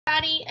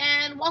everybody,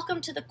 and welcome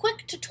to the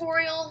quick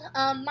tutorial.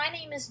 My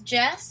name is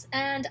Jess,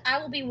 and I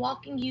will be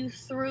walking you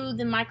through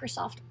the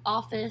Microsoft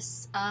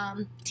Office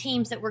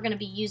teams that we're going to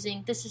be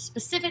using. This is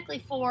specifically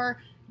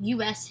for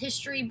U.S.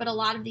 history, but a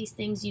lot of these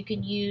things you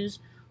can use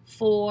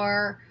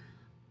for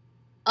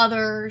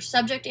other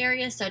subject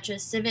areas such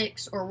as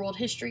civics or world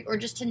history, or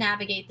just to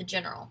navigate the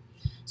general.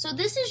 So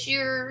this is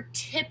your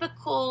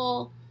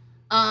typical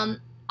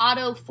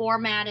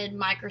auto-formatted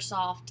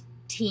Microsoft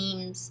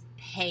Teams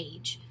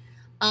page.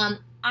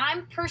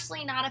 I'm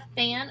personally not a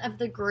fan of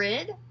the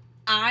grid.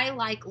 I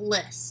like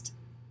list.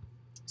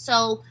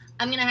 So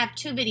I'm going to have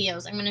two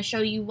videos. I'm going to show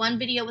you one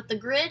video with the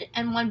grid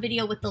and one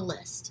video with the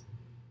list.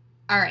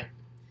 Alright,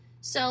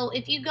 so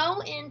if you go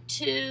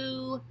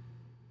into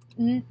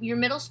your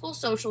middle school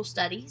social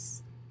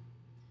studies,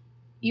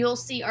 you'll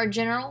see our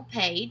general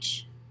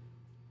page.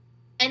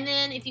 And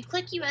then if you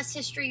click U.S.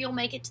 history, you'll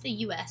make it to the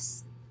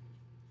U.S.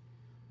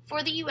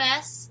 For the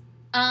U.S.,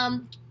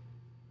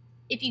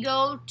 if you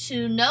go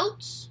to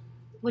notes,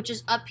 which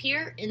is up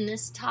here in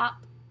this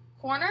top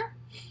corner,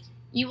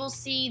 you will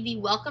see the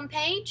welcome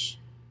page.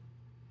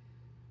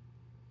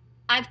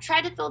 I've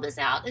tried to fill this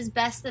out as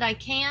best that I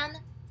can.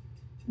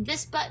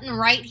 This button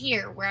right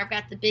here, where I've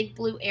got the big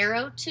blue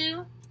arrow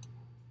to,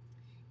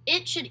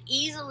 it should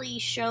easily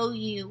show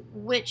you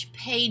which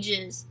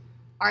pages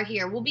are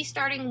here. We'll be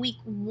starting week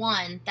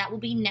 1. That will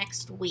be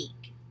next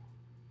week.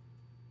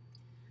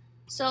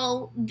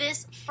 So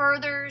this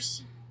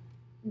furthers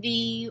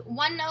the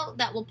OneNote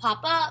that will pop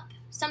up.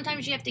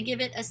 Sometimes you have to give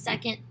it a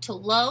second to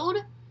load.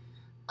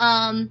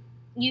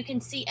 You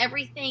can see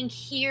everything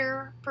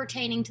here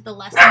pertaining to the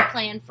lesson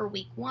plan for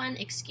week 1.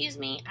 Excuse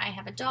me, I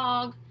have a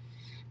dog.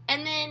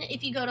 And then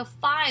if you go to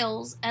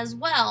files as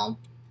well,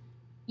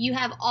 you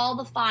have all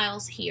the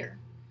files here.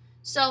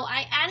 So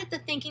I added the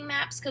thinking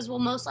maps because we'll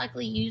most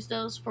likely use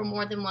those for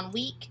more than 1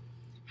 week.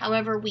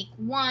 However, week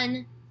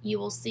 1, you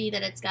will see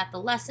that it's got the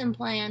lesson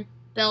plan,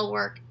 bell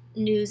work,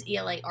 news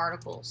ELA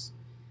articles.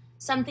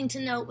 Something to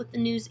note with the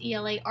news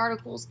ELA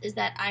articles is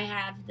that I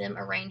have them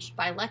arranged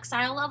by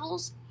Lexile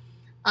levels.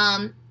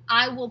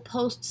 I will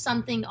post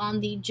something on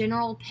the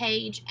general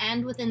page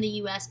and within the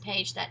US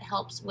page that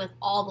helps with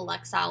all the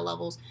Lexile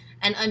levels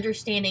and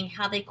understanding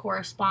how they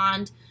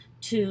correspond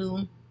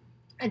to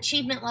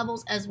achievement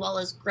levels as well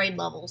as grade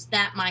levels.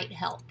 That might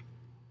help.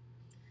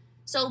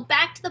 So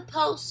back to the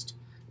post.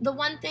 The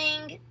one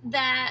thing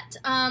that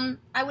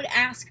I would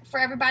ask for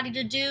everybody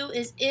to do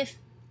is, if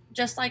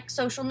just like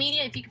social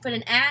media, if you could put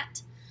an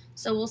 @,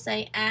 so we'll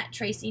say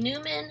 @Tracy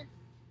Newman.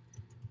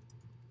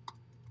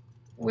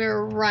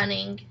 We're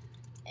running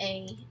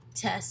a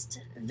test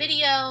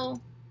video.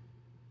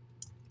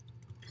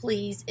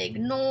 Please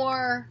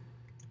ignore.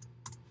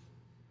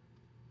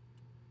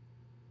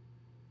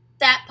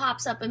 That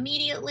pops up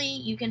immediately.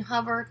 You can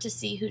hover to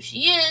see who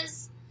she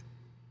is.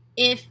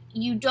 If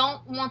you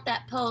don't want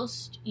that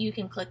post, you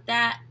can click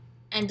that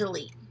and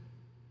delete.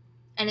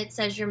 And it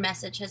says your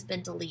message has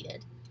been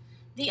deleted.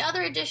 The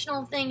other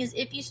additional thing is,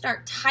 if you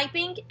start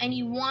typing and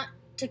you want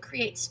to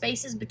create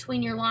spaces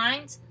between your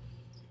lines,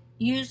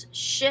 use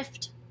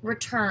Shift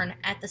Return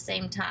at the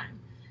same time.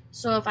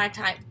 So if I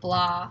type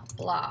blah,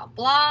 blah,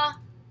 blah,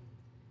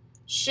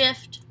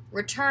 Shift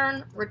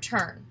Return,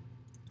 return,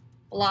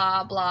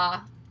 blah,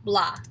 blah,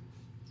 blah.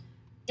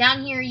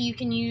 Down here you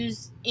can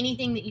use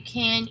anything that you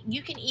can.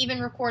 You can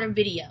even record a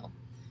video.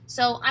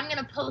 So I'm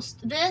going to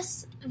post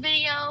this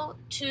video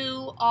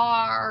to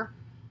our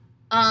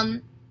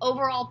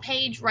overall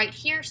page right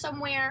here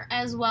somewhere,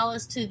 as well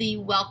as to the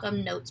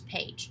welcome notes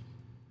page.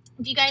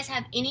 If you guys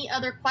have any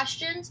other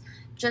questions,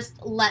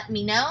 just let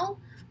me know.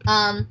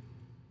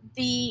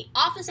 The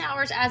office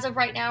hours as of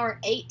right now are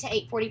 8 to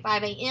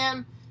 8:45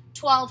 a.m.,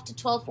 12 to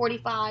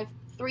 12:45,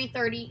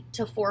 3:30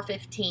 to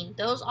 4:15.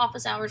 Those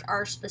office hours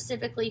are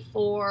specifically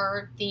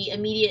for the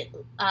immediate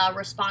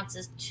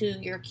responses to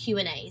your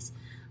Q&As.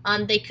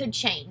 They could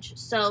change,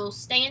 so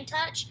stay in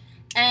touch,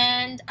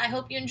 and I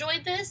hope you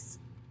enjoyed this.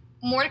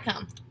 More to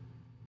come.